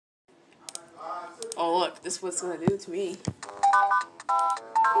Oh look, this is what's gonna do to me.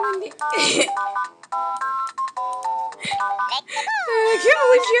 I can't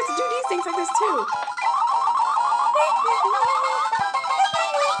believe she has to do these things like this too.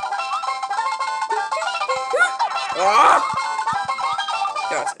 Ah!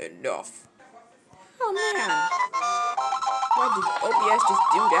 That's enough. Oh man. Why did OBS just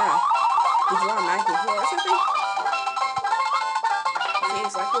do that? Did you want a Mac before or something? See,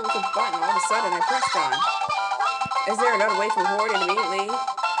 it's like there was a button all of a sudden I pressed on. Is there another way to reward it immediately?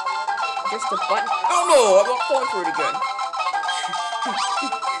 Just a button? Oh no! I'm not falling through it again.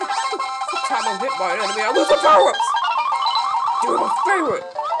 Time I'm hit by an enemy, I lose my power-ups! Do my favorite!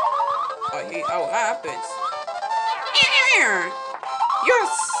 I hate how it happens.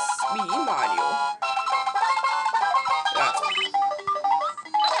 Yes! Me, Mario. That's...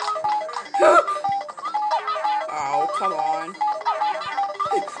 Oh, come on.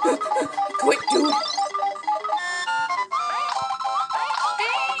 Quick, dude!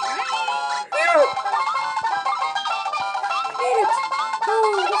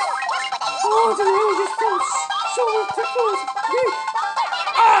 Oh, the really just feels so ridiculous.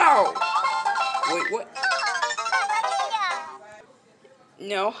 Ow! Wait, what?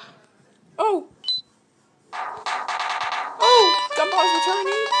 No. Oh! Oh! Gumball's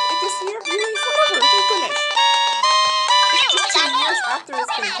returning this year? Really? Forever! Thank goodness. It's just 2 years after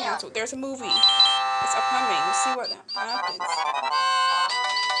it's been canceled. There's a movie. It's upcoming. We'll see what happens.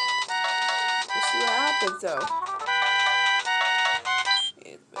 We'll see what happens, though.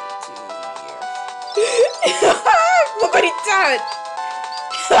 It's been 2 years. Look what he did!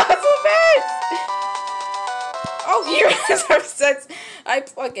 That's a mess! Oh, here is our sets. I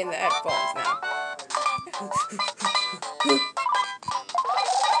plug in the headphones now.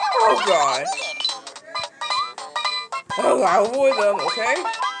 Oh, God. Oh, I'll avoid them, okay?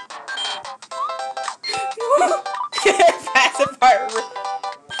 Pacifier.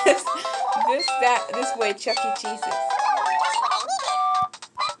 This way Chuck E. Cheese is.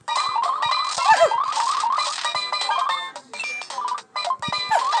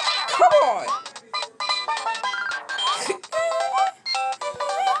 Come on!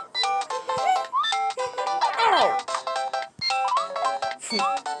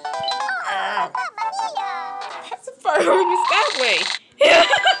 Ow! Pacifier is that way!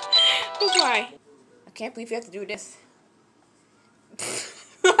 Oh my! I can't believe you have to do this.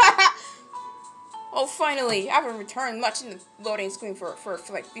 Oh, finally! I haven't returned much in the loading screen for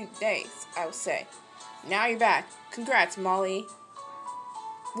like a few days, I would say. Now you're back. Congrats, Molly.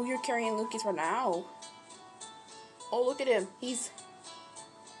 Well, you're carrying Lucas right now. Oh, look at him. He's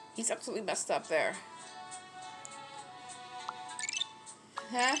absolutely messed up there.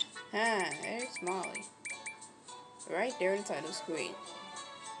 Huh? There's Molly. Right there inside the screen.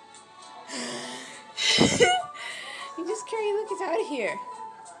 You just carry Lucas out of here.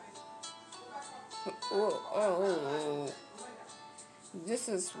 Oh. This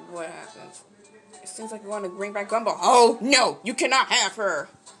is what happens. It seems like you want to bring back Gumball. Oh, no! You cannot have her!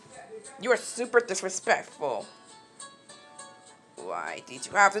 You are super disrespectful. Why did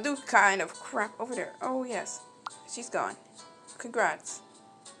you have to do kind of crap over there? Oh, yes. She's gone. Congrats.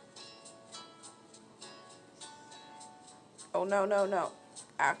 Oh, no.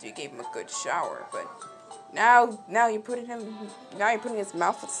 After you gave him a good shower, but now you're putting his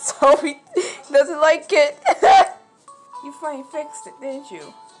mouth so he doesn't like it. You finally fixed it, didn't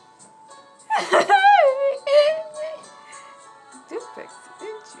you? You did fix it,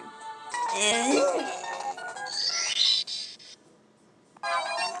 didn't you?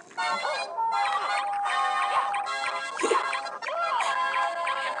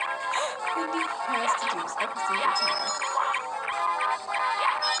 He has to do this every single time.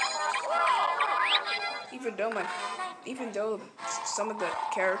 Even though some of the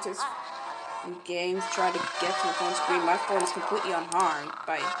characters in games try to get to the phone screen, my phone is completely unharmed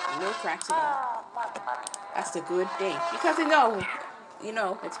by no cracks at all. That's the good thing, because they know,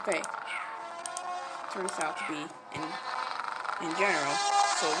 it's fake. Turns out to be in general,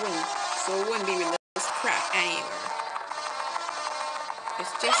 so it wouldn't be released crap anywhere.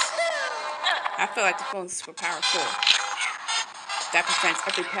 It's just, I feel like the phone's super powerful. That prevents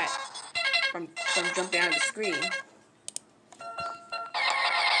every pet from jumping out of the screen.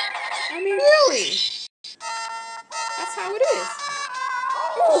 I mean, really? That's how it is.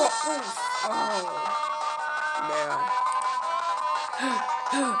 Oh, man.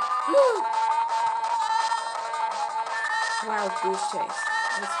 Wow, Goose Chase.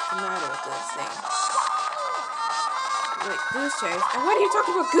 What's the matter with this thing? Wait, Goose Chase? And what are you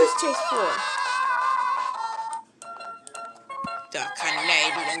talking about Goose Chase for? The connection.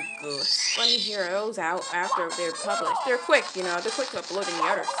 baby and goose. Let me hear those out after they're published. They're quick, you know. They're quick to upload in the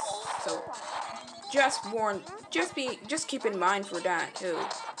others. So just keep in mind for that too.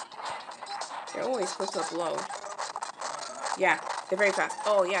 They're always quick to upload. Yeah, they're very fast.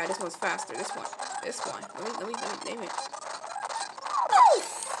 Oh yeah, this one's faster. This one. Let me.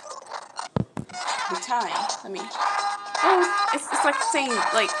 The time. Let me. Oh, it's like saying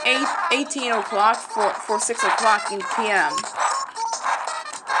like 18 o'clock for 6 o'clock in PM.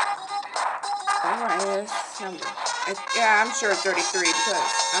 Alright, yeah, I'm sure it's 33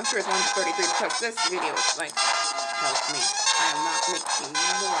 because I'm sure it's 133 because this video is like, help me. I am not making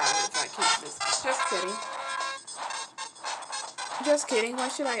noise if I keep this. Just kidding. Just kidding. Why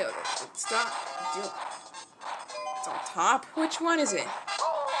should I stop? It's on top. Which one is it?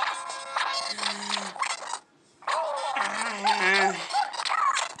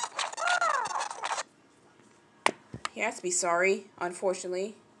 He has to be sorry,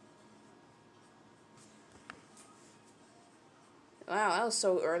 unfortunately. Wow, that was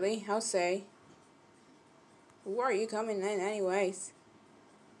so early. I'll say. Who are you coming in anyways?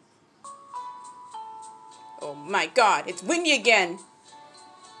 Oh my god, it's windy again!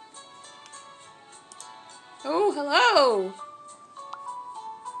 Oh, hello!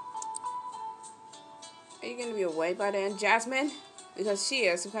 Are you gonna be away by then, Jasmine? Because she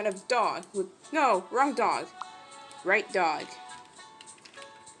is some kind of dog. No, wrong dog. Right dog.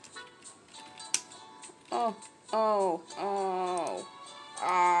 Oh.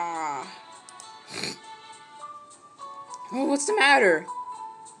 Ah. Oh, what's the matter?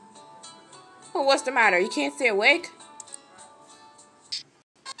 Oh, what's the matter? You can't stay awake?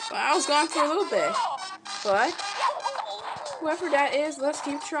 Well, I was gone for a little bit. But, whoever that is, let's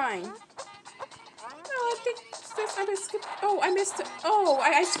keep trying. Oh, I think I just skipped. Oh, I missed it. Oh,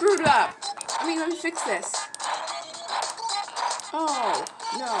 I screwed up. Let me fix this. Oh,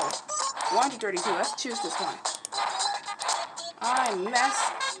 no. 132. Let's choose this one. I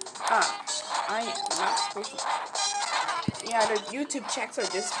messed up. I am not supposed to. Yeah, the YouTube checks are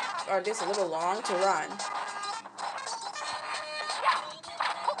just a little long to run.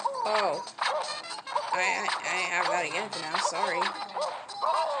 Oh, I have that again for now. Sorry.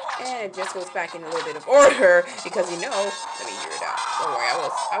 And it just goes back in a little bit of order because let me hear it out. Don't worry, I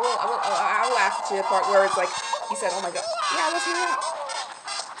will laugh to the part where it's like he said, "Oh my god." Yeah, let's hear it out.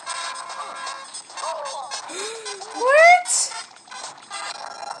 What? It's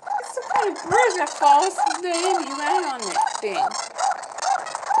some kind of bird that falls and then you land on it thing.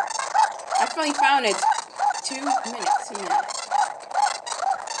 I finally found it. 2 minutes.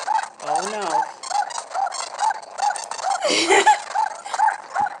 Oh no.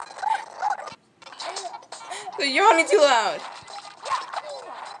 You're yawning too loud.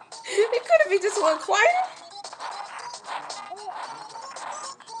 It could have been just a little quiet.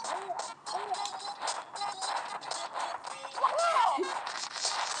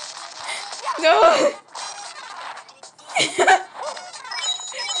 No.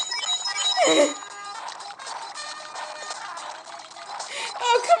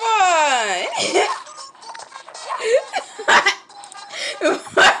 Oh, come on.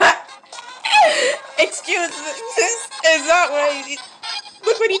 Excuse me. This is not what I need.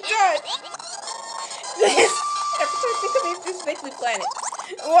 Look what he done. Every time I think of it, this makes me planet.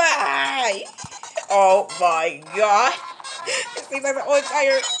 Why? Oh my god. It seems like the whole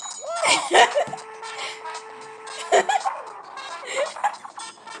entire...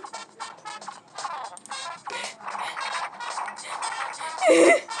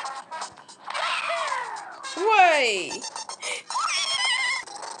 Why?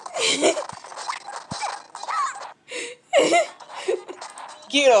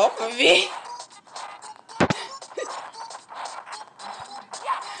 Get off of me.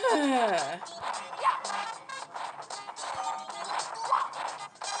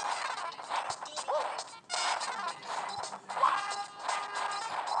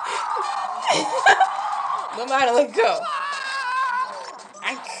 No matter, let go.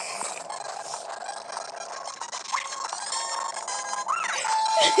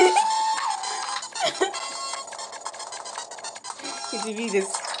 Could you be this?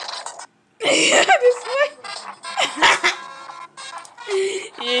 This way?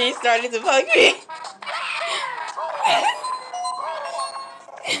 Yeah, he started to bug me.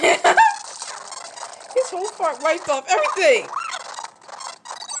 His whole part wiped off everything.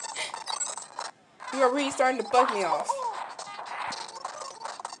 You are really starting to bug me off.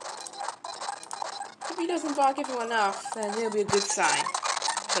 If he doesn't bug everyone off, then it'll be a good sign.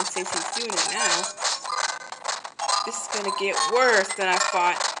 But since he's doing it now, this is gonna get worse than I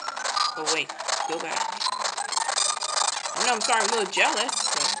thought. Oh wait, go back. No, I'm sorry, I'm a little jealous,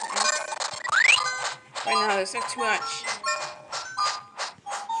 but right now there's not too much.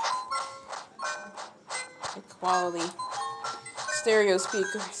 Good quality stereo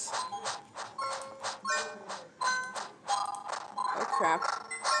speakers. Oh crap.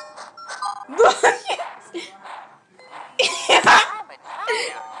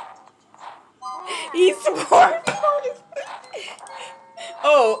 He swore.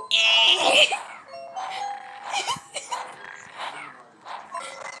 Oh.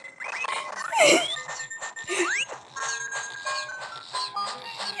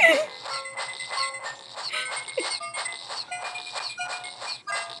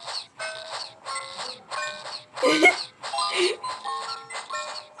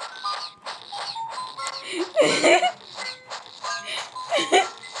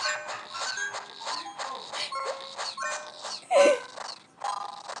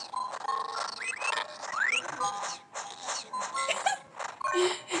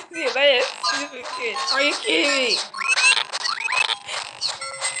 See you later. Are you kidding me?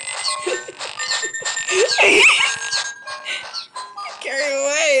 Carry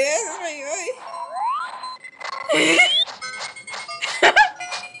away. That's my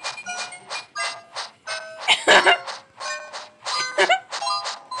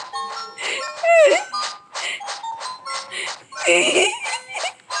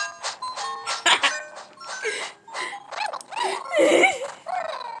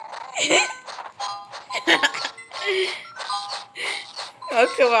Oh,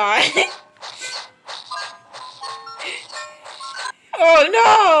 come on. Oh,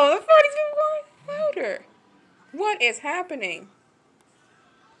 no. The party's going louder. What is happening?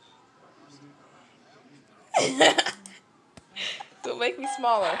 Don't make me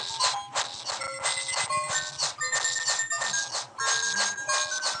smaller.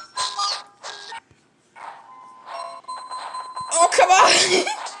 Oh, come on.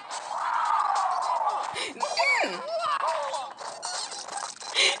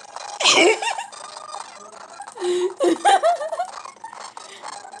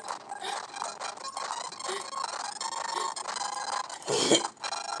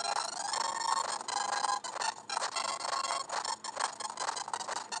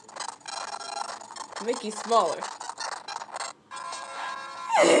 Make you smaller.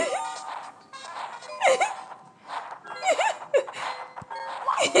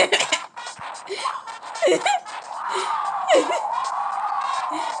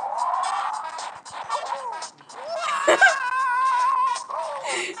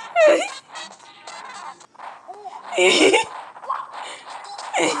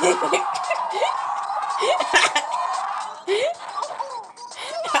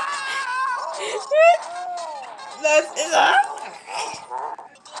 That's enough.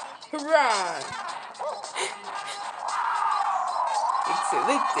 Hurrah!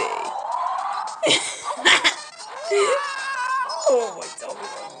 Excelente. Oh my God.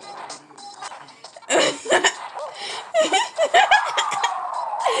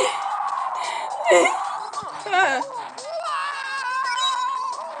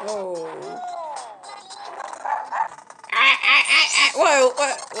 Oh. Whoa,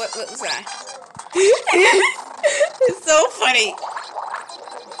 what was that? It's so funny.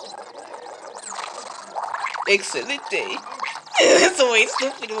 Excelente. That's the way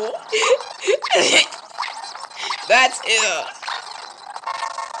stupid. That's it.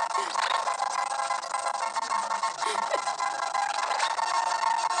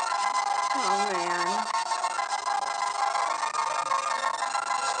 Oh man.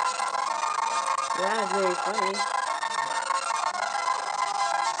 That's very funny.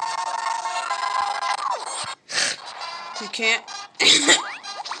 You can't.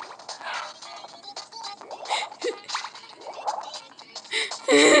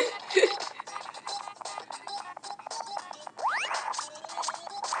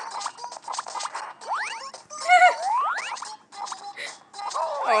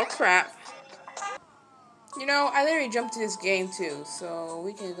 Oh crap. You know, I literally jumped to this game too, so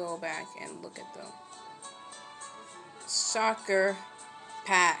we can go back and look at the soccer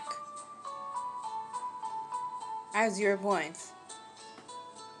pack. I have 0 points.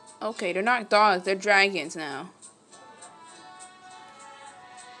 Okay, they're not dogs, they're dragons now.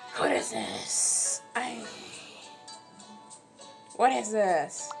 What is this? What is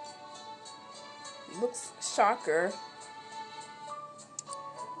this? Looks soccer.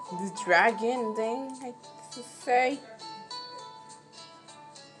 The dragon thing, I say.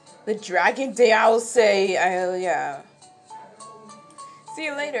 The dragon thing, I will say. Yeah. See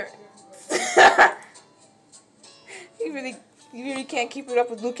you later. You really can't keep it up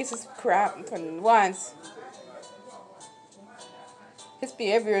with Lucas's crap once. His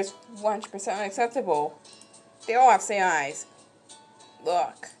behavior is 100% unacceptable. They all have same eyes.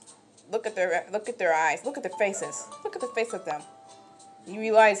 Look at their eyes. Look at their faces. Look at the face of them. You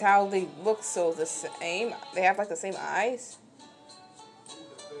realize how they look so the same? They have like the same eyes?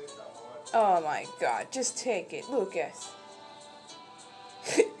 Oh my god, just take it, Lucas.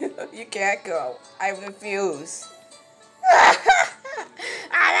 You can't go. I refuse.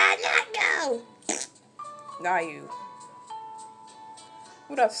 I did not go. Not you.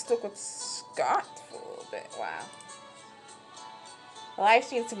 Would have stuck with Scott for a little bit. Wow. Live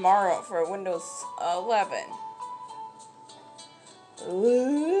stream tomorrow for Windows 11.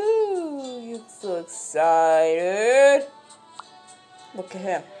 Ooh, you're so excited. Look at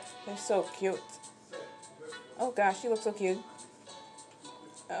him. He's so cute. Oh gosh, he looks so cute.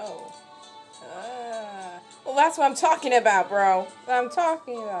 Oh. Well, that's what I'm talking about, bro. I'm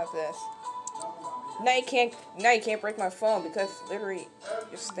talking about this. Now you can't break my phone because literally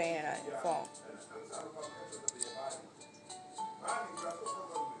you're staying on your phone.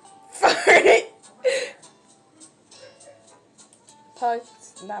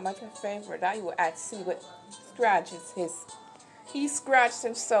 Pug's not my favorite. Now you will add see what scratches his. He scratched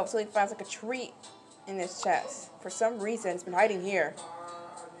himself so he finds like a treat in his chest. For some reason, it's been hiding here.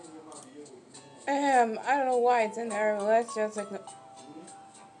 I don't know why it's in there. Let's just like.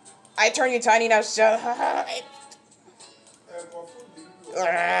 I turn you tiny now. Shut up.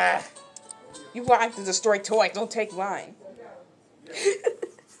 You want to destroy toys? Don't take mine.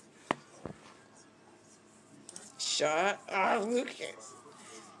 Shut up, Lucas.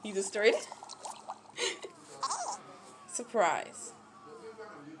 You destroyed it? Surprise.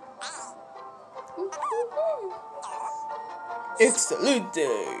 Excellent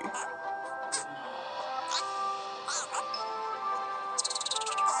day.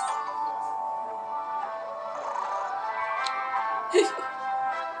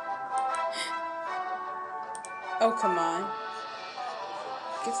 Oh, come on.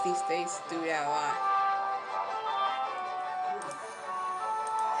 Guess these days do that a lot.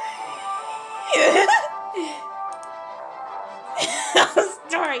 I'll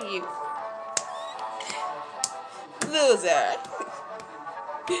start you. Loser.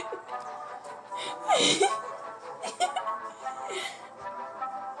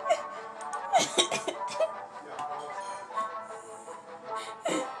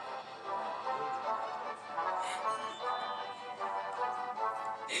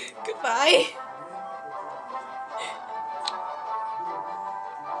 Goodbye.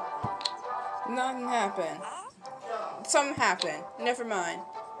 Nothing happened. Something happened. Never mind.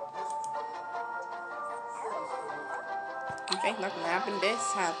 You think nothing happened?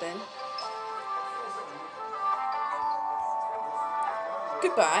 This happened.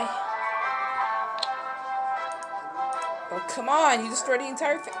 Goodbye. Oh, come on. You destroyed the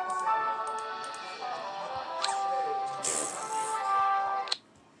entire thing.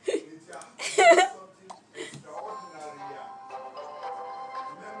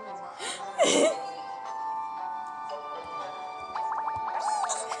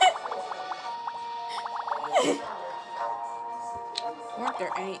 Weren't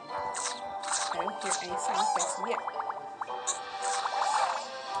there any? I don't hear any sound effects yet.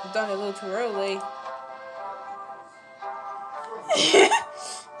 I've done it a little too early.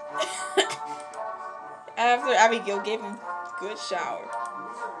 After Abigail gave him a good shower.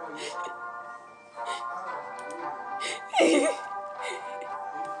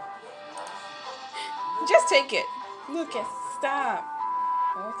 Just take it. Lucas, stop.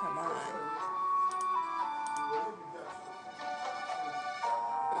 Oh, come on.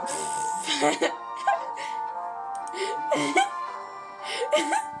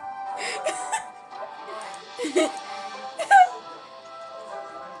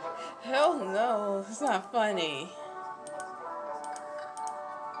 Hell no, it's not funny.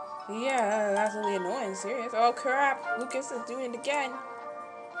 Yeah, that's really annoying, serious. Oh crap, Lucas is doing it again.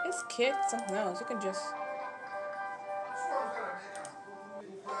 This kid, something else. You can just...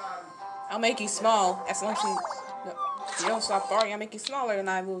 I'll make you small, as long as you don't stop barking. I'll make you smaller than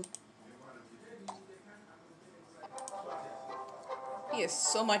I will. He is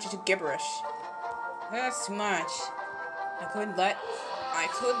so much into gibberish. That's too much. I could let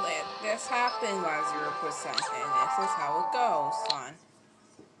this happen while 0%, and this is how it goes, son.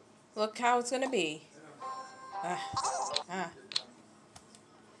 Look how it's gonna be.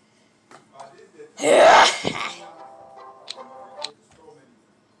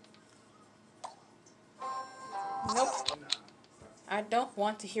 Nope. I don't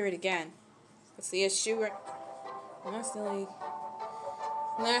want to hear it again. That's the issue. That's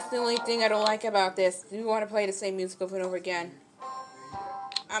the only thing I don't like about this. You want to play the same music over and over again.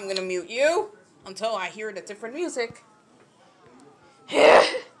 I'm gonna mute you until I hear the different music.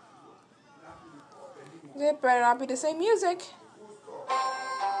 It better not be the same music.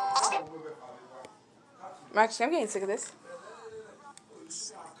 Actually, I'm getting sick of this.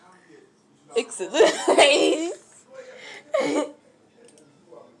 Excellent.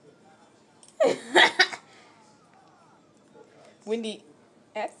 Windy,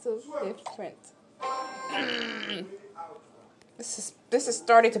 that's so different. This is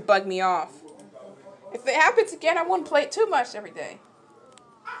starting to bug me off. If it happens again, I won't play it too much every day.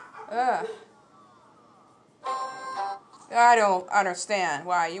 Ugh. I don't understand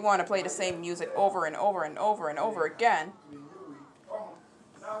why you want to play the same music over and over and over and over again.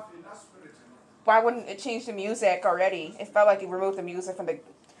 Why wouldn't it change the music already? It felt like it removed the music from the...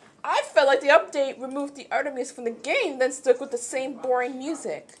 I felt like the update removed the other music from the game, then stuck with the same boring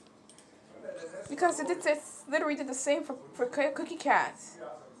music. Because it literally did the same for Cookie Cats.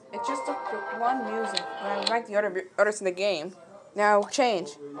 It just took the one music, and I like the others in the game. Now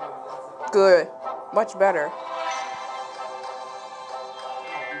change. Good. Much better.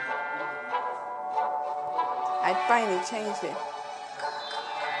 I finally changed it.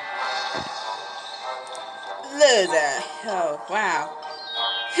 Loser. Oh, wow.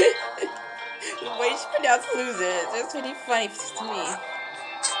 The way she pronounced loser, that's really funny to me.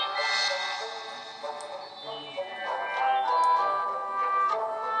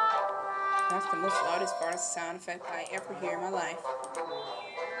 That's the most loudest part of sound effect I ever hear in my life.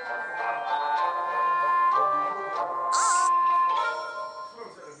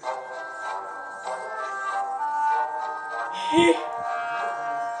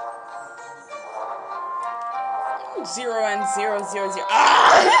 Zero and 000.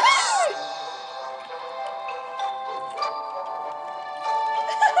 Ah!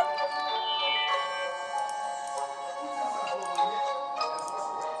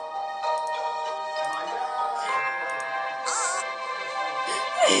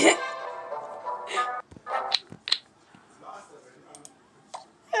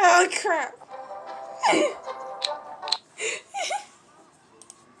 Oh crap.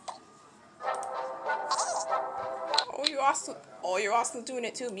 You're also doing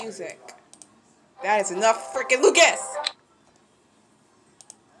it too, music. That is enough, freaking Lucas.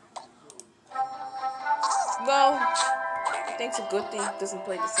 Well, I think it's a good thing it doesn't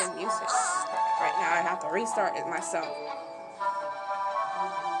play the same music. Right now, I have to restart it myself.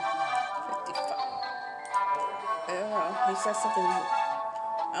 55. Oh, he says something.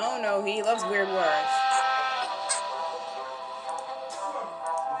 Oh no, he loves weird words.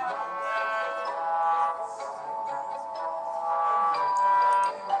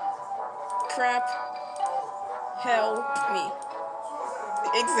 Crap. Help me.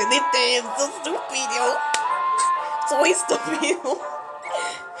 Excelente, es so estúpido. Soy estúpido.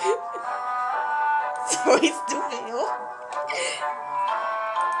 Soy estúpido.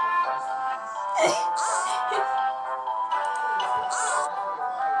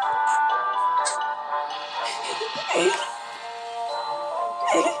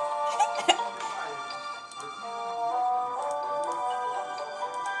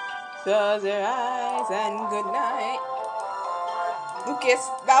 Close your eyes and good night.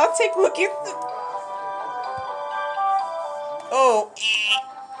 Lucas, now take Lucas. Oh.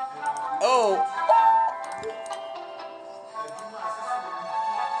 Oh.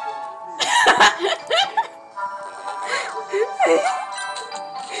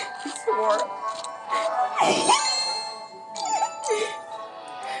 He swore.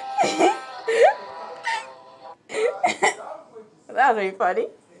 That was really funny.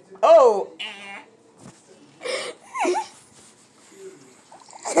 Oh.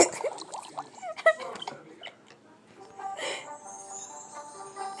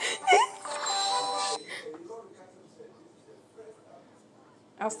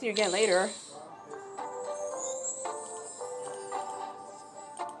 I'll see you again later.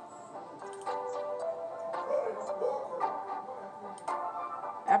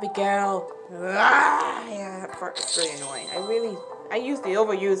 Abigail. Ah, yeah, that part is really annoying. I use the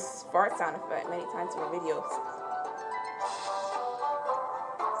overused fart sound effect many times in my videos.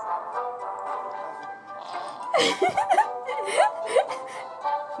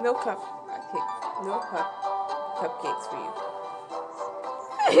 No cupcakes for you.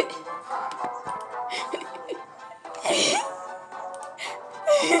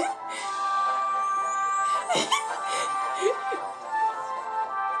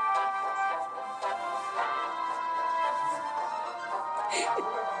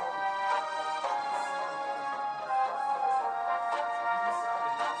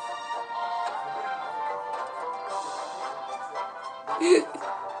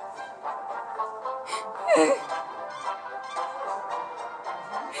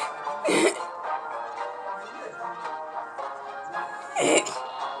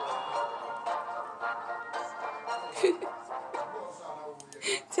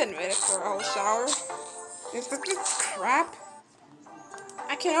 10 minutes for a whole shower. This crap.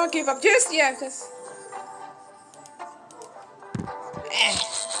 I cannot give up just yet, because...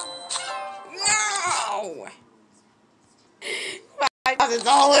 No!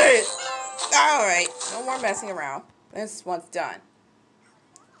 $5,000! Alright, no more messing around. This one's done.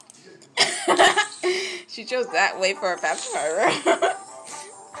 She chose that way for a pacifier.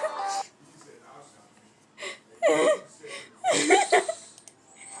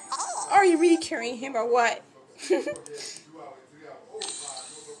 Are you really carrying him or what?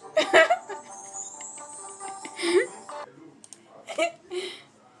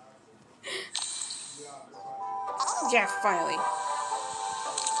 Yeah, finally.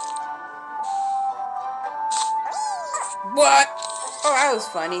 What? Oh, that was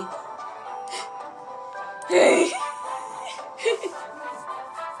funny.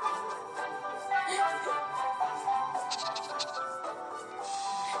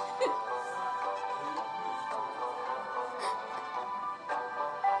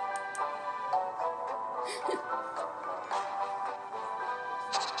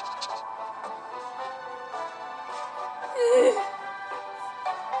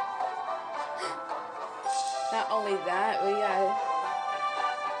 Not only that, we got...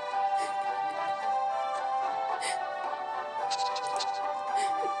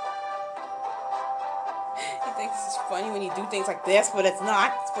 He thinks it's funny when you do things like this, but it's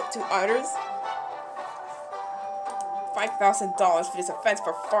not. It's put to others. $5,000 for this offense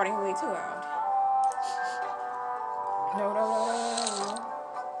for farting way too loud. No.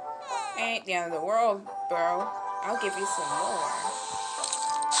 Ain't the end of the world, bro. I'll give you some more.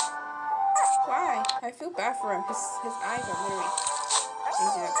 Why? I feel bad for him. His eyes are literally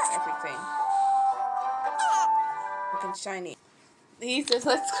changing up everything. Looking shiny. He says,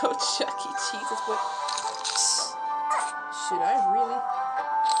 let's go Chuck E. Cheese. What? Should I really?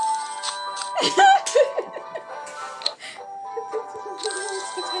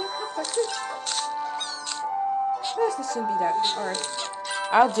 This shouldn't be that hard.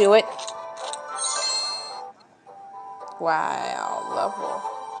 I'll do it. Wow, level.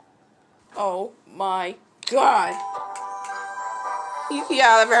 Oh my god.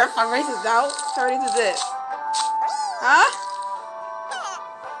 Yeah, the verify race is now starting to this. Huh?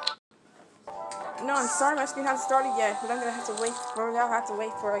 No, I'm sorry, my screen hasn't started yet, but I'm gonna have to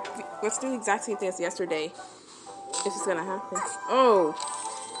wait for like, let's do exactly this yesterday. This is gonna happen. Oh.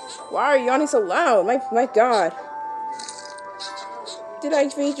 Why are you yawning so loud? My god. Did I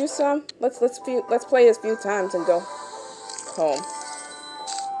feed you some? Let's play this a few times and go home.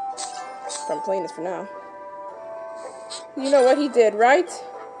 I'm playing this for now. You know what he did, right?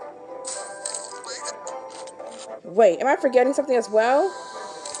 Wait, am I forgetting something as well?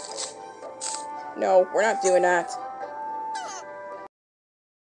 No, we're not doing that.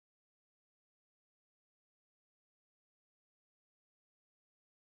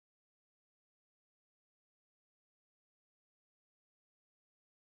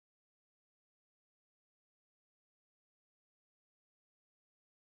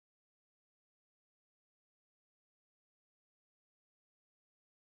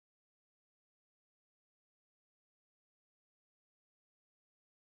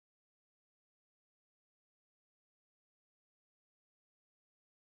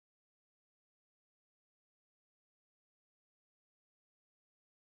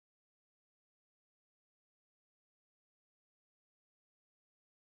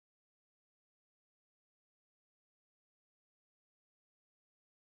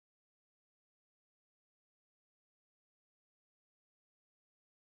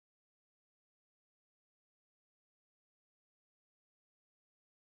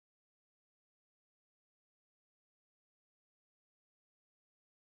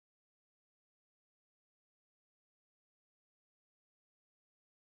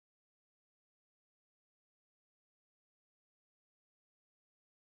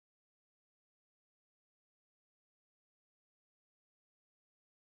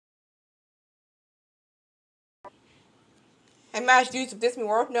 I managed use of Disney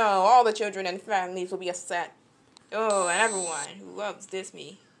World? No, all the children and families will be upset. Oh, and everyone who loves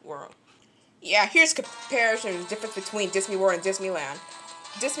Disney World. Yeah, here's comparison, the difference between Disney World and Disneyland.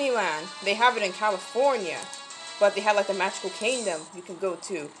 Disneyland, they have it in California, but they have like the Magical Kingdom you can go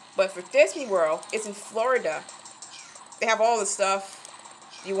to. But for Disney World, it's in Florida. They have all the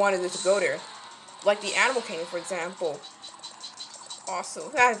stuff you wanted to go there. Like the Animal Kingdom, for example.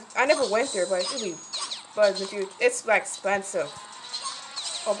 Awesome. I never went there, but it's like expensive.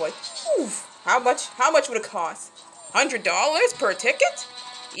 Oh boy. Oof. How much would it cost? $100 per ticket?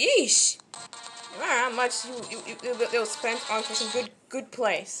 Yeesh. No matter how much they'll spend on for some good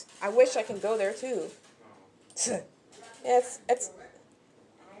place. I wish I can go there too. It's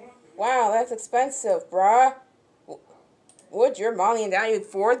wow, that's expensive, bruh. Would your mommy and daddy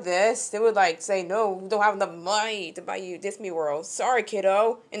afford this? They would like say, no, we don't have enough money to buy you Disney World. Sorry,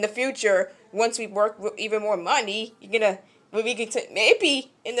 kiddo. In the future, once we work with even more money, we can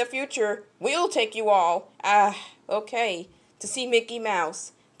maybe in the future, we'll take you all. Okay. To see Mickey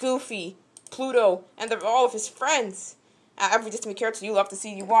Mouse, Goofy, Pluto, and all of his friends. Every Disney character you love to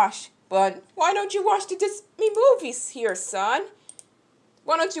see you watch. But why don't you watch the Disney movies here, son?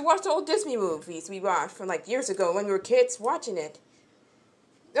 Why don't you watch the old Disney movies we watched from like years ago when we were kids watching it?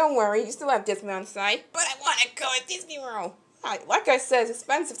 Don't worry, you still have Disney on site. But I want to go to Disney World. Like I said, it's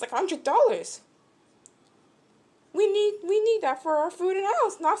expensive. It's like $100. We need that for our food and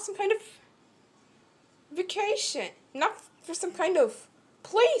house, not some kind of vacation, not for some kind of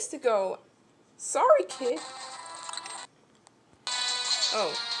place to go. Sorry, kid.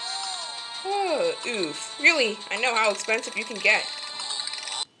 Oh. Oh, oof. Really, I know how expensive you can get.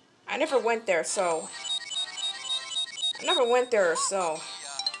 I never went there, so.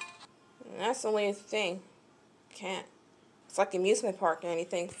 That's the only thing. Can't. It's like amusement park or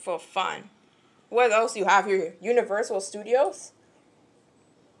anything for fun. What else do you have here? Universal Studios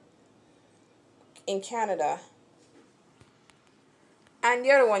in Canada. And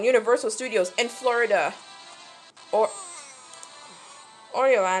the other one, Universal Studios in Florida. Or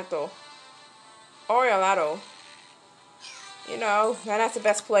Orlando. You know, and that's the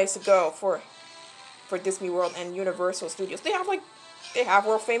best place to go for Disney World and Universal Studios. They have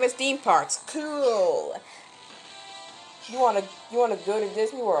world famous theme parks. Cool. You wanna go to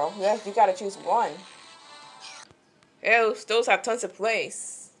Disney World? Yeah, you gotta choose one. Those have tons of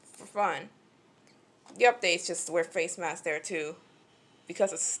place for fun. The updates just wear face masks there too,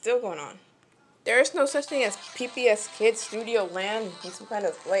 because it's still going on. There is no such thing as PPS Kids Studio Land in some kind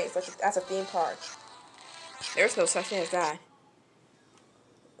of place like as a theme park. There's no such thing as that.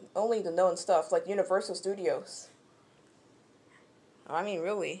 Only the known stuff like Universal Studios. I mean,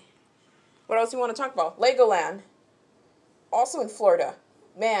 really. What else do you want to talk about? Legoland. Also in Florida.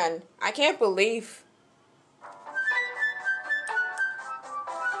 Man, I can't believe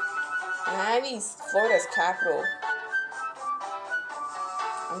Miami's Florida's capital.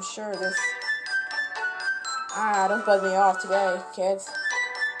 I'm sure this. Don't bug me off today, kids.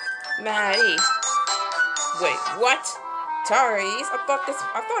 Maddie. Wait, what? Taris? I thought it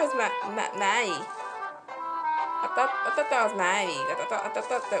was Maddie. I thought that was Maddie. I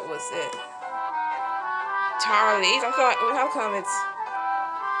thought that was it. Charlie's? I thought, well, how come it's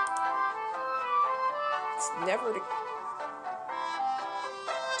never the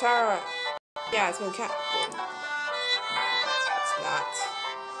Tara? Yeah, it's been cat. It's not.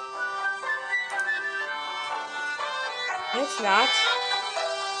 It's not.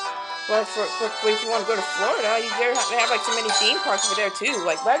 But if you want to go to Florida, they have like so many theme parks over there too,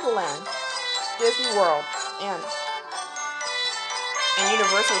 like Legoland, Disney World, and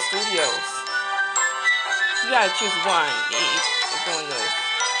Universal Studios. You gotta choose one. It's one of those.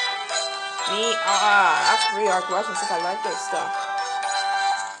 That's a pretty hard question since I like this stuff.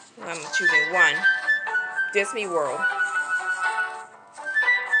 I'm choosing one. Disney World.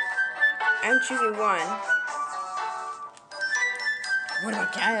 I'm choosing one. What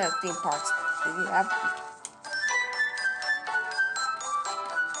about Canada theme parks? Do you have?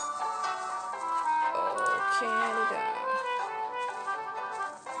 Oh, Canada.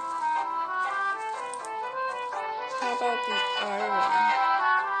 How about the other one?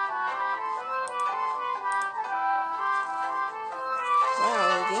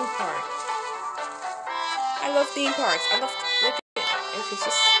 Wow, theme park. I love theme parks. I love look at it. If it's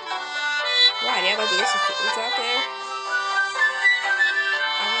just wow, they have like delicious foods out there.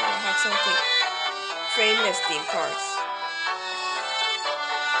 I want to have something famous theme parks.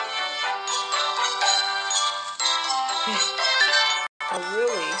 Oh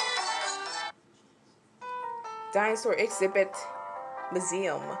really? Dinosaur Exhibit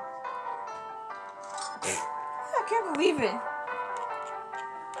Museum. I can't believe it.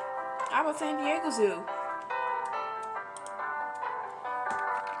 How about San Diego Zoo?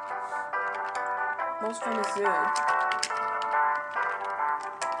 Most famous zoo.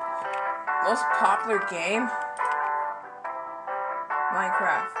 Most popular game?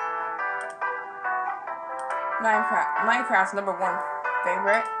 Minecraft's number one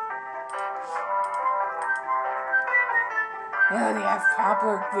favorite. Yeah, they have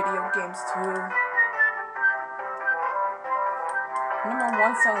popular video games too. Number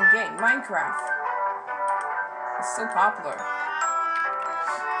one selling game, Minecraft. It's so popular.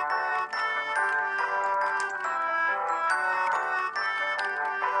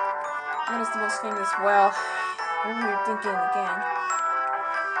 What is the most famous? Well, when you're thinking again.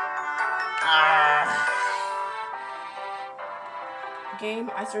 Game,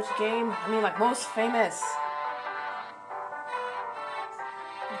 I search game. I mean, like, most famous.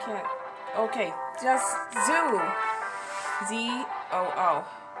 I can't. Okay, just Zoo. Z-O-O.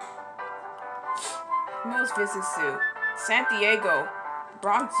 Most visited zoo. San Diego.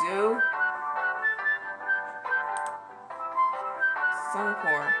 Bronx Zoo.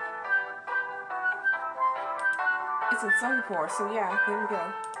 Singapore. It's in Singapore, so yeah, there we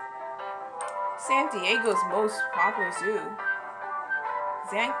go. San Diego's most popular zoo.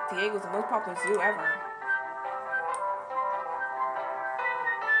 San Diego's the most popular zoo ever.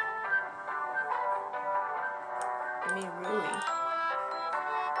 I mean, really.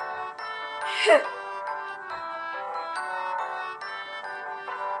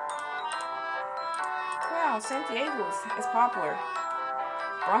 Wow, San Diego is popular.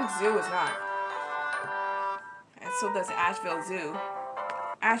 Bronx Zoo is not. And so does Asheville Zoo.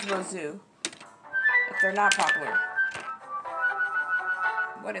 Asheville Zoo. If they're not popular.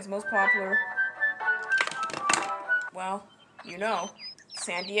 What is most popular? Well, you know,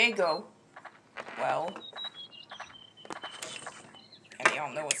 San Diego. Well, and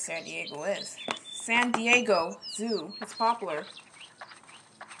y'all know what San Diego is. San Diego Zoo. It's popular.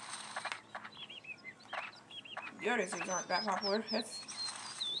 The other zoos aren't that popular. That's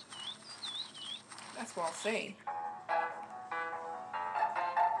what I'll say.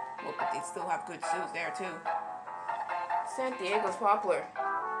 Well, but they still have good zoos there too. San Diego's popular.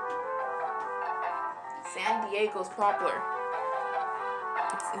 San Diego's popular.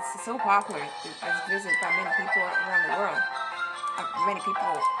 It's so popular. It's visited by many people around the world. Many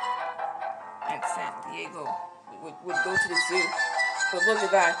people at San Diego would go to the zoo. But look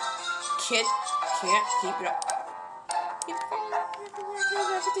at that. Kid can't keep it up.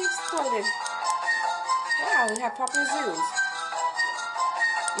 Everything exploded. Wow, we have popular zoos.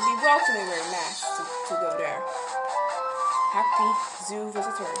 You'd be welcoming wearing masks to go there. Happy zoo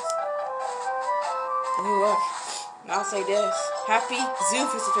visitors. Oh, look. I'll say this. Happy zoo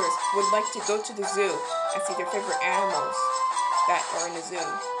visitors would like to go to the zoo and see their favorite animals that are in the zoo.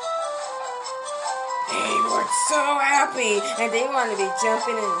 They were so happy and they wanted to be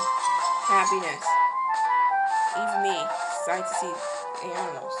jumping in happiness. Even me, excited to see the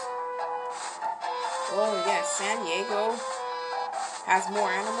animals. Oh yes, San Diego has more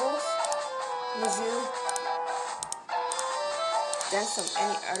animals in the zoo than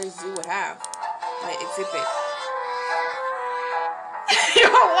any other zoo would have in an exhibit.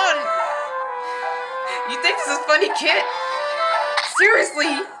 Hold on. You think this is funny, kid?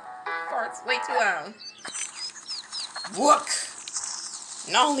 Seriously? Fart's way too loud. Look.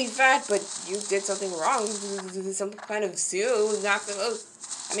 Not only that, but you did something wrong. Some kind of zoo. Not supposed.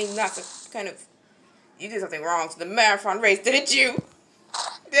 I mean, not the kind of. You did something wrong to the marathon race, didn't you?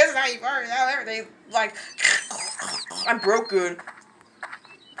 This is how you are. Now everything's like, I'm broken.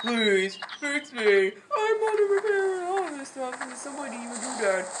 Please, fix me. I'm on to repair all this stuff. And somebody would do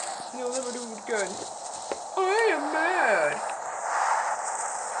that. You'll never do it again. I am mad.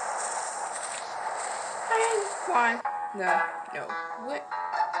 Why? No. What?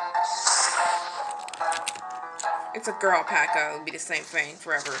 It's a girl pack. It'll be the same thing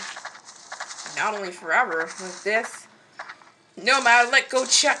forever. Not only forever, with this. No matter, let go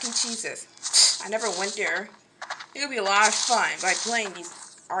Chuck E. Cheese's. I never went there. It'll be a lot of fun by playing these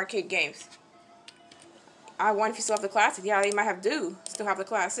arcade games. I wonder if you still have the classics. Yeah, they might still have the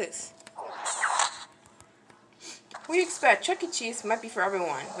classics. What do you expect? Chuck E. Cheese might be for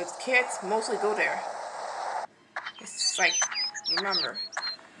everyone, but kids mostly go there. It's like, remember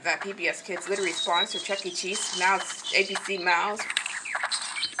that PBS Kids literally sponsor Chuck E. Cheese. Now it's ABC Mouse.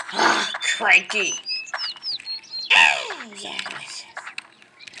 Ah, cranky. Yeah, delicious.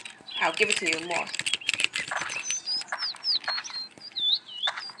 I'll give it to you more.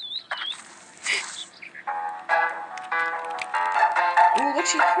 Ooh, look,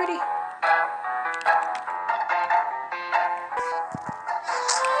 she's pretty.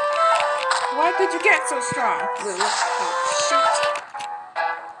 Why could you get so strong? Ooh, oh, shoot.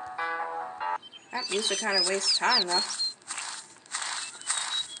 That music kind of wastes time, though.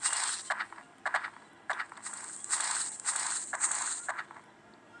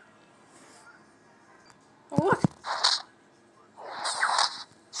 Oh, look.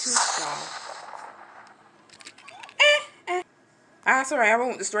 Too strong. Ah, sorry, I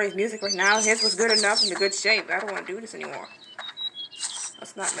won't destroy his music right now. His was good enough and in good shape. I don't want to do this anymore.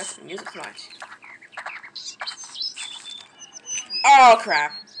 Let's not mess with the music much. Oh,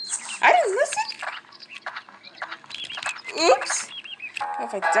 crap. I didn't listen. Oops.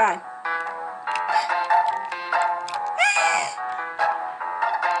 What if I die?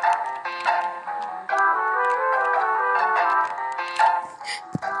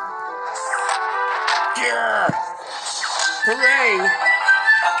 Hooray!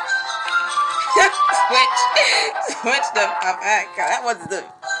 Switch the effect. That was the.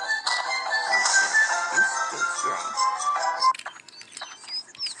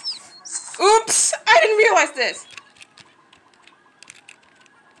 Oops! I didn't realize this.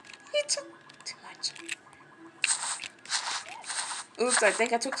 He took too much. Oops! I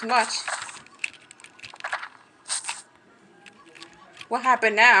think I took too much. What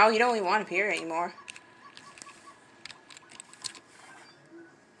happened now? You don't even want him here anymore.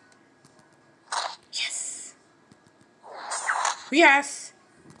 Yes! Yes!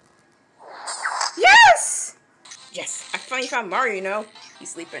 Yes! Yes! I finally found Mario, you know.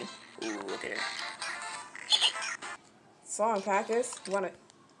 He's sleeping. Ooh, look at him. Song Packers. Wanna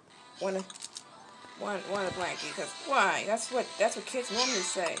blankie, because why? That's what kids normally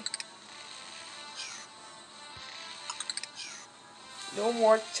say. No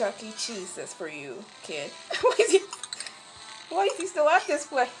more Chuck E. Cheese, that's for you, kid. Why is he still at this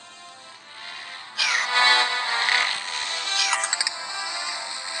place?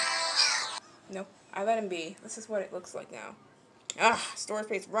 Nope, I let him be. This is what it looks like now. Ah, storage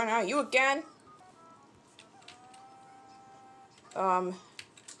space run out. You again?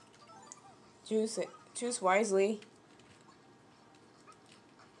 Choose wisely.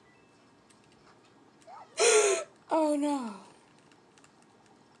 Oh no.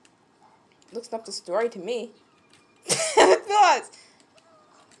 Looks up the story to me. It does.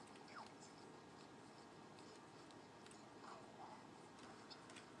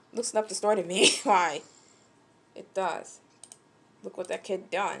 Looks up the story to me. Why? It does. Look what that kid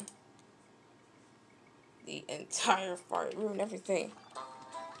done. The entire fart ruined everything.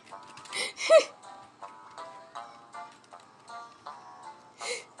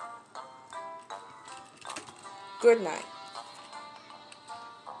 Good night.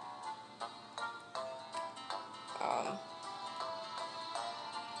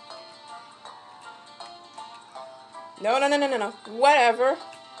 No. Whatever.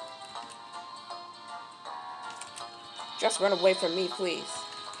 Just run away from me, please.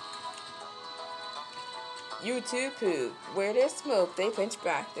 You too, poo. Where there's smoke, they pinch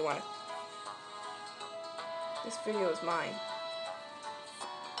back. They wanna. This video is mine.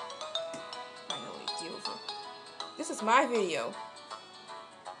 I know what he deals with. This is my video.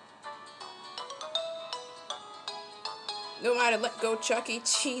 No matter, let go, Chuck E.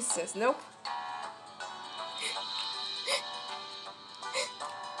 Cheese says nope.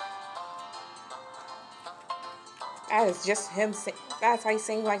 That is just him sing. That's how he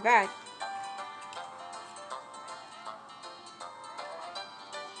sings like that.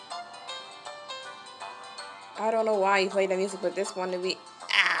 I don't know why he played the music, but this one will be.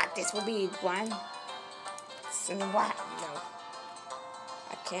 This will be one. So what? No.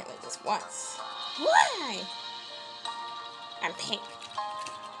 I can't like this once. Why? I'm pink.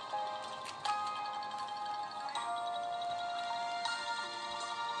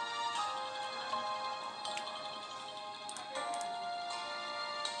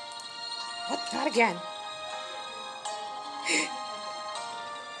 What? Not again.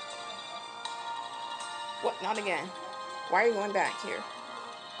 What? Not again. Why are you going back here?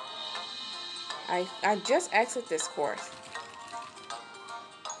 I just exit this course.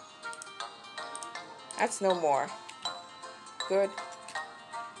 That's no more. Good.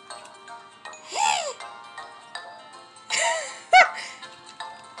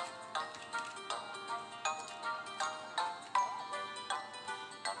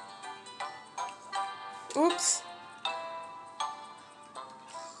 Oops.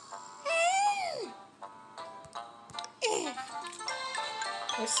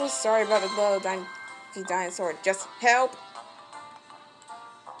 I'm so sorry about the little dinosaur. Just help.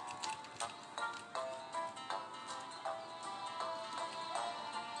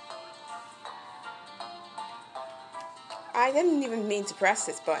 I didn't even mean to press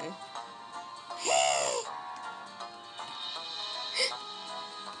this button.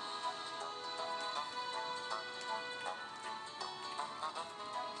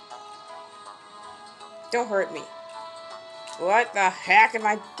 Don't hurt me. What the heck am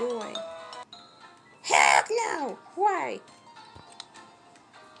I doing? Heck no! Why?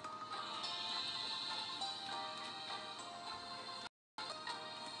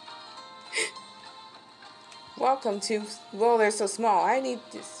 Welcome to... Well, they're so small. I need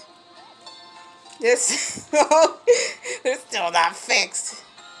this. This... They're still not fixed.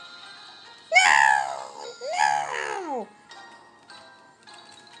 No!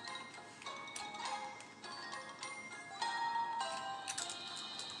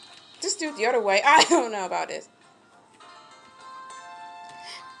 Just do it the other way. I don't know about this.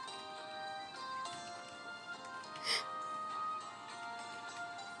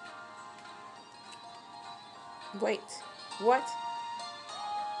 Wait. What?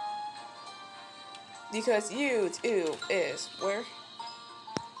 Because you too is where?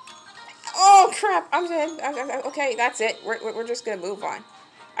 Oh crap! I'm dead. Okay, that's it. We're just gonna move on.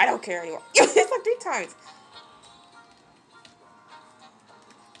 I don't care anymore. It's like 3 times.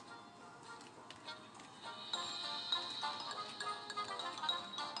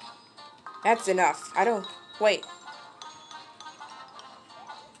 That's enough. I don't. Wait.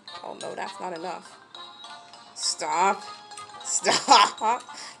 Oh no, that's not enough. Stop. Stop.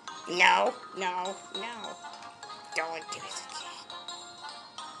 No. No. No. Don't do it again.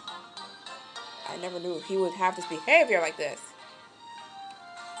 I never knew he would have this behavior like this.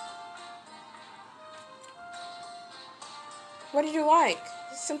 What did you like?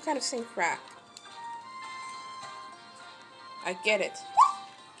 Some kind of sink crack. I get it.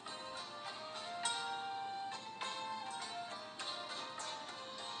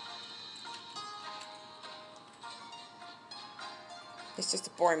 It's just a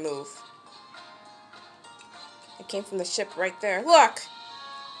boring move. It came from the ship right there. Look!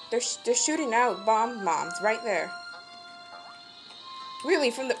 They're shooting out bombs right there.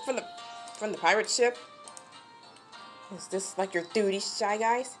 Really, from the pirate ship? Is this like your duty, Shy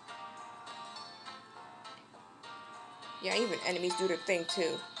Guys? Yeah, even enemies do their thing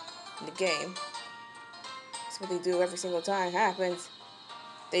too in the game. That's what they do every single time it happens.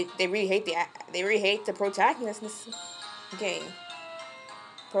 They really hate the protagonist in this game.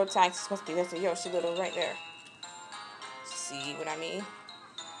 Protagonist must be Mr. Yoshi Little right there. See what I mean?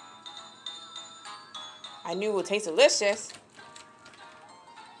 I knew it would taste delicious.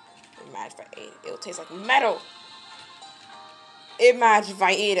 Imagine if I ate it. It'll taste like metal. Imagine if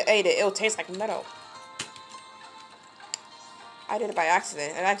I ate it. It'll taste like metal. I did it by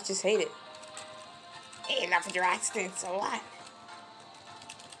accident, and I just hate it. Hey, enough of your accidents, so what?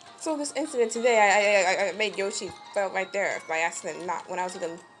 So this incident today, I made Yoshi fell right there by accident, not when I was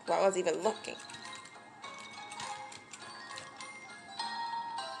even looking.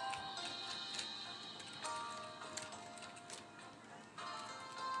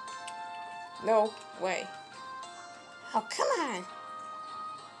 No way. Oh, come on.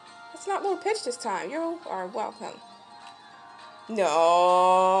 It's not low pitch this time. You are welcome.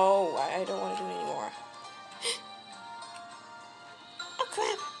 No, I don't want to do it anymore. Oh,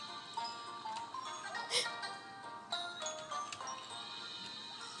 crap.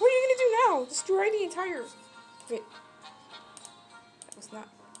 What are you going to do now? Destroy the entire fit. That was not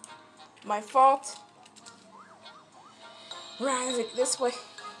my fault. Right, this way.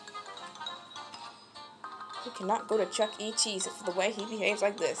 You cannot go to Chuck E. Cheese for the way he behaves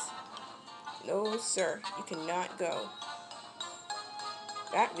like this. No, sir. You cannot go.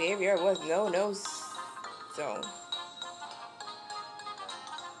 That behavior was no zone.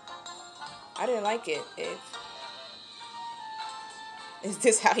 I didn't like it. Is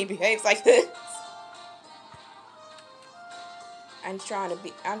this how he behaves like this? I'm trying to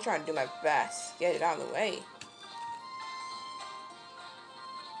do my best. Get it out of the way.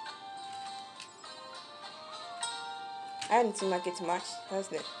 I didn't seem like it too much,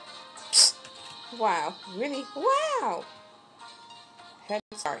 hasn't it? Wow. Really? Wow.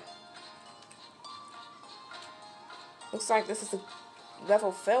 Sorry. Looks like this is the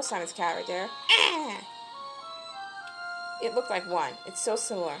level fail Simon's cat right there. Ah! It looked like one. It's so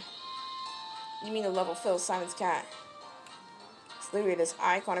similar. You mean the level Phil Simon's cat? It's literally this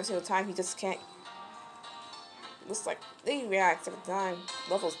icon every single time. He just can't. It looks like he reacts every time.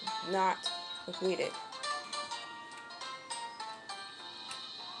 Level's not completed.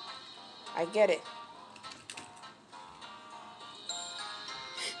 I get it.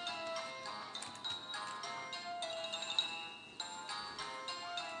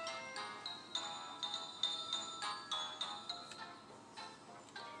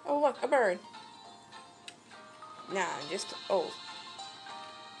 Oh look, a bird. Nah, just oh.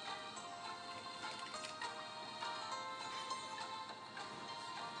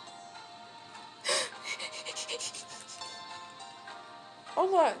 Oh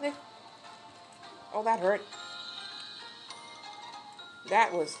look. Oh, that hurt.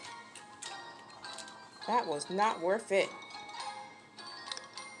 That was not worth it.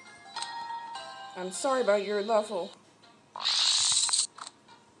 I'm sorry about your level.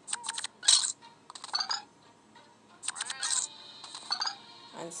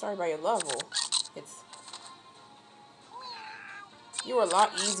 I'm sorry about your level. You were a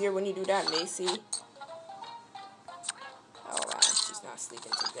lot easier when you do that, Macy. Alright, she's not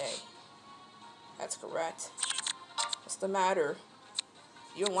sleeping today. That's correct. What's the matter?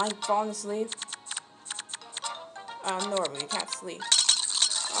 You don't like falling asleep? Normally you can't sleep.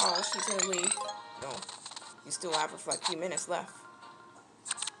 Oh, she's gonna leave. No. You still have like a few minutes left.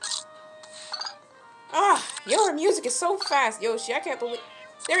 Ah, your music is so fast, Yoshi. I can't believe.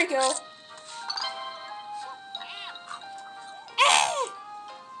 There we go. Ah!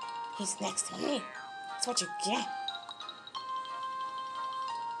 He's next to me. That's what you get.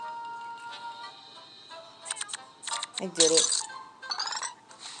 I did it.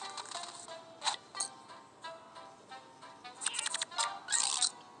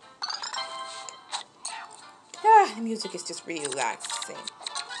 Ah, the music is just really relaxing.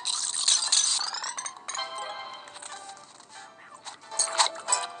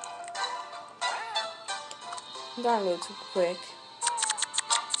 I'm going a little too quick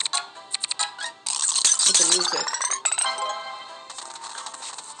with the music.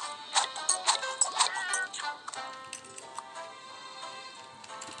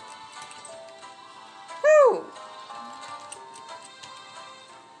 Woo!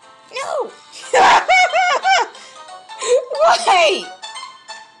 No! Why?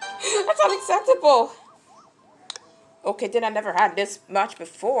 That's unacceptable. Okay, then I never had this much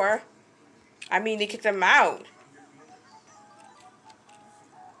before. I mean, they kicked him out.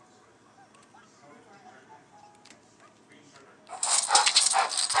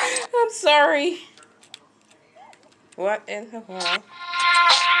 I'm sorry. What in the world?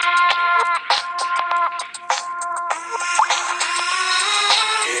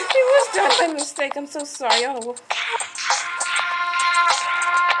 It was done by mistake. I'm so sorry. Oh.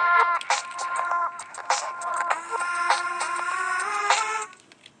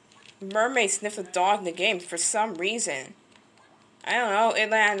 Mermaid sniffed a dog in the game for some reason. I don't know.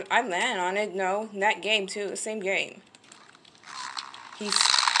 I land on it. No, in that game too. The same game. He's.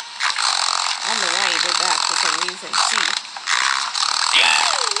 I don't know why he did that for some reason. See.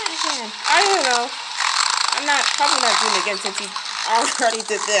 I don't know. I'm probably not doing it again since he already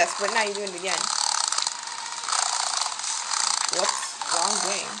did this, but now you're doing it again. Whoops. Wrong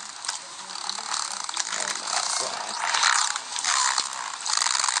game. Oh my god.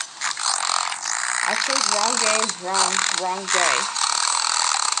 I chose wrong game, wrong day.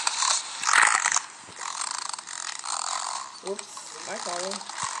 Oops, my fault.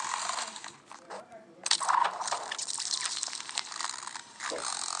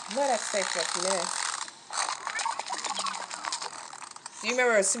 Let us stay for a few minutes. Do you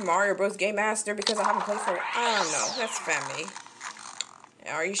remember Super Mario Bros. Game Master? Because I haven't played for it. I don't know. That's family.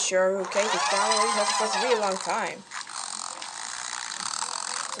 Are you sure? Okay, because downloading that's a really long time.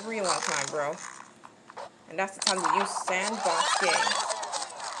 It's a really long time, bro. And that's the time to use sandbox games.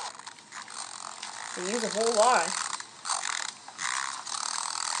 You use a whole lot.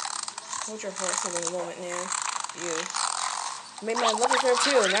 Hold your horse in a moment now. You made my love there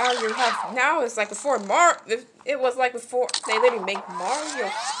too. Now you have. Now it's like before It was like before they literally make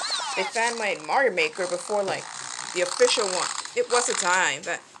Mario. They fan-made Mario Maker before like the official one. It was a time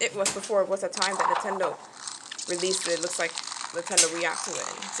that it was before. It was a time that Nintendo released it. It looks like Nintendo react to it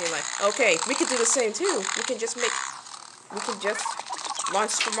and say like, okay, we could do the same too. We can just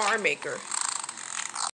launch the Mario Maker.